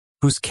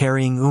Who's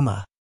carrying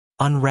Ooma?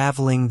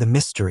 Unraveling the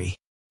mystery.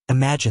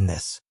 Imagine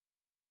this.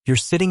 You're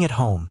sitting at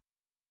home,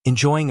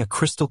 enjoying a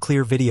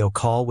crystal-clear video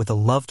call with a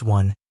loved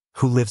one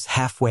who lives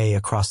halfway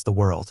across the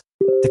world.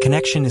 The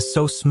connection is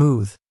so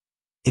smooth,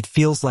 it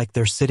feels like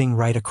they're sitting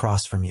right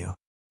across from you.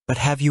 But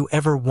have you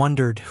ever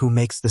wondered who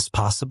makes this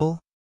possible?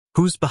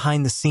 Who's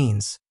behind the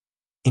scenes,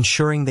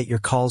 ensuring that your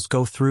calls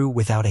go through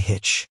without a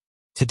hitch?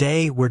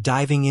 Today, we're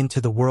diving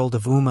into the world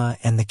of Ooma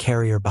and the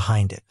carrier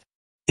behind it.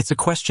 It's a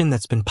question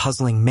that's been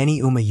puzzling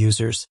many Ooma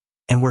users,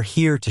 and we're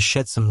here to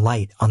shed some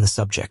light on the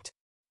subject.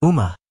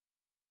 Ooma.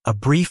 A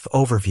brief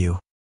overview.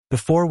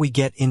 Before we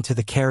get into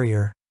the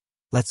carrier,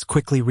 let's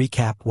quickly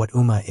recap what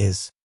Ooma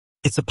is.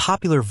 It's a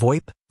popular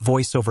VoIP,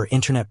 voice over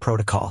internet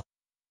protocol,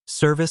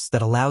 service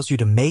that allows you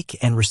to make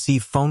and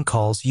receive phone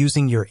calls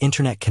using your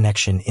internet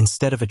connection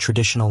instead of a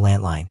traditional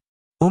landline.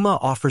 Ooma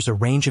offers a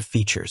range of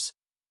features,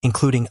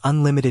 including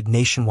unlimited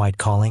nationwide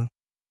calling,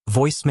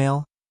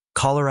 voicemail,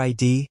 caller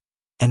ID,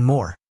 and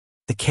more.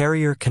 The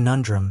carrier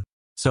conundrum.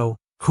 So,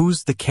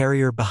 who's the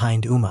carrier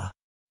behind Ooma?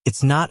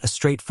 It's not a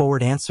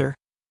straightforward answer,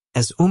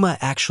 as Ooma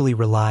actually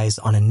relies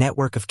on a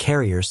network of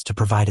carriers to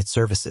provide its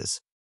services.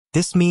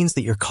 This means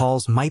that your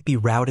calls might be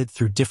routed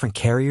through different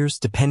carriers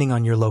depending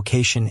on your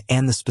location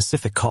and the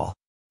specific call.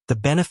 The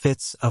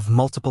benefits of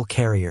multiple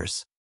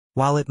carriers.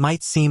 While it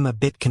might seem a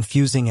bit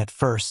confusing at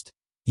first,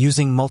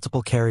 using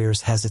multiple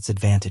carriers has its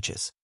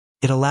advantages.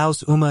 It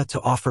allows Ooma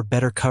to offer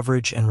better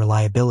coverage and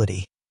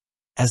reliability,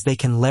 as they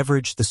can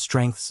leverage the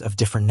strengths of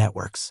different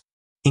networks.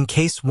 In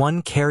case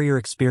one carrier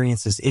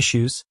experiences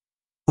issues,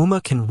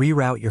 Ooma can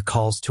reroute your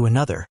calls to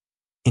another,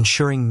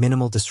 ensuring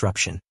minimal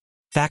disruption.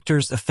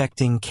 Factors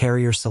affecting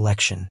carrier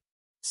selection.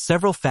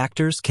 Several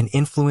factors can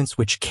influence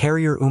which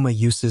carrier Ooma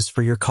uses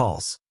for your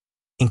calls,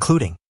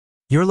 including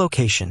your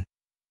location.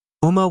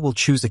 Ooma will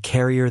choose a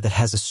carrier that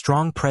has a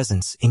strong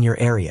presence in your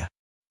area.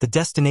 The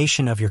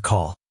destination of your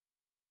call.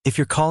 If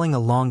you're calling a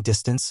long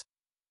distance,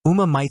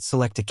 Ooma might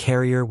select a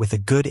carrier with a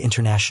good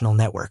international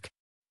network.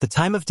 The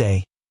time of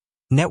day.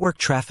 Network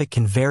traffic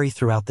can vary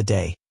throughout the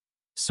day,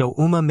 so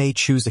Ooma may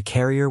choose a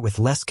carrier with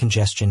less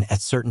congestion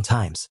at certain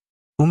times.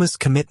 Ooma's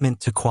commitment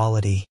to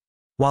quality.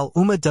 While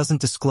Ooma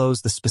doesn't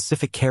disclose the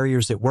specific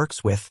carriers it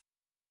works with,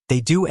 they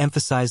do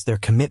emphasize their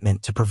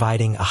commitment to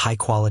providing a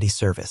high-quality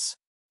service.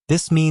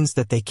 This means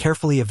that they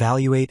carefully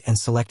evaluate and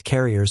select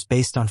carriers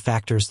based on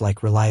factors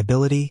like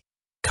reliability,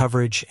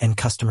 coverage, and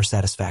customer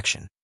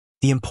satisfaction.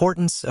 The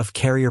importance of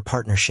carrier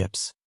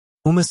partnerships.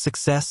 Ooma's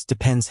success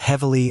depends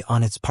heavily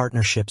on its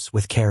partnerships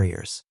with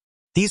carriers.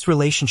 These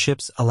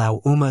relationships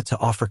allow Ooma to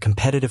offer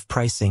competitive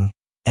pricing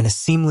and a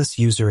seamless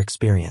user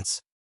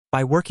experience.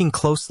 By working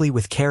closely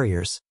with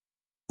carriers,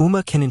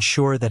 Ooma can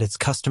ensure that its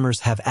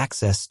customers have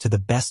access to the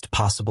best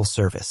possible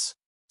service.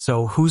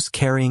 So, who's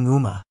carrying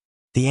Ooma?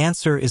 The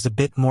answer is a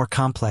bit more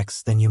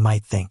complex than you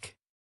might think.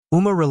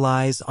 Ooma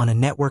relies on a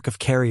network of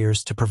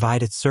carriers to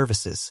provide its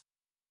services,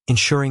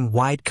 ensuring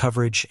wide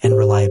coverage and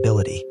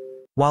reliability.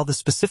 While the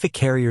specific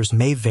carriers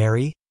may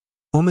vary,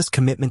 Ooma's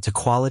commitment to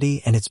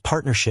quality and its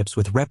partnerships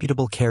with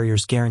reputable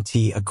carriers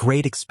guarantee a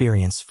great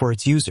experience for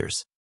its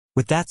users.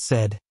 With that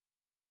said,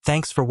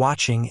 thanks for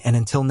watching, and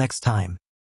until next time.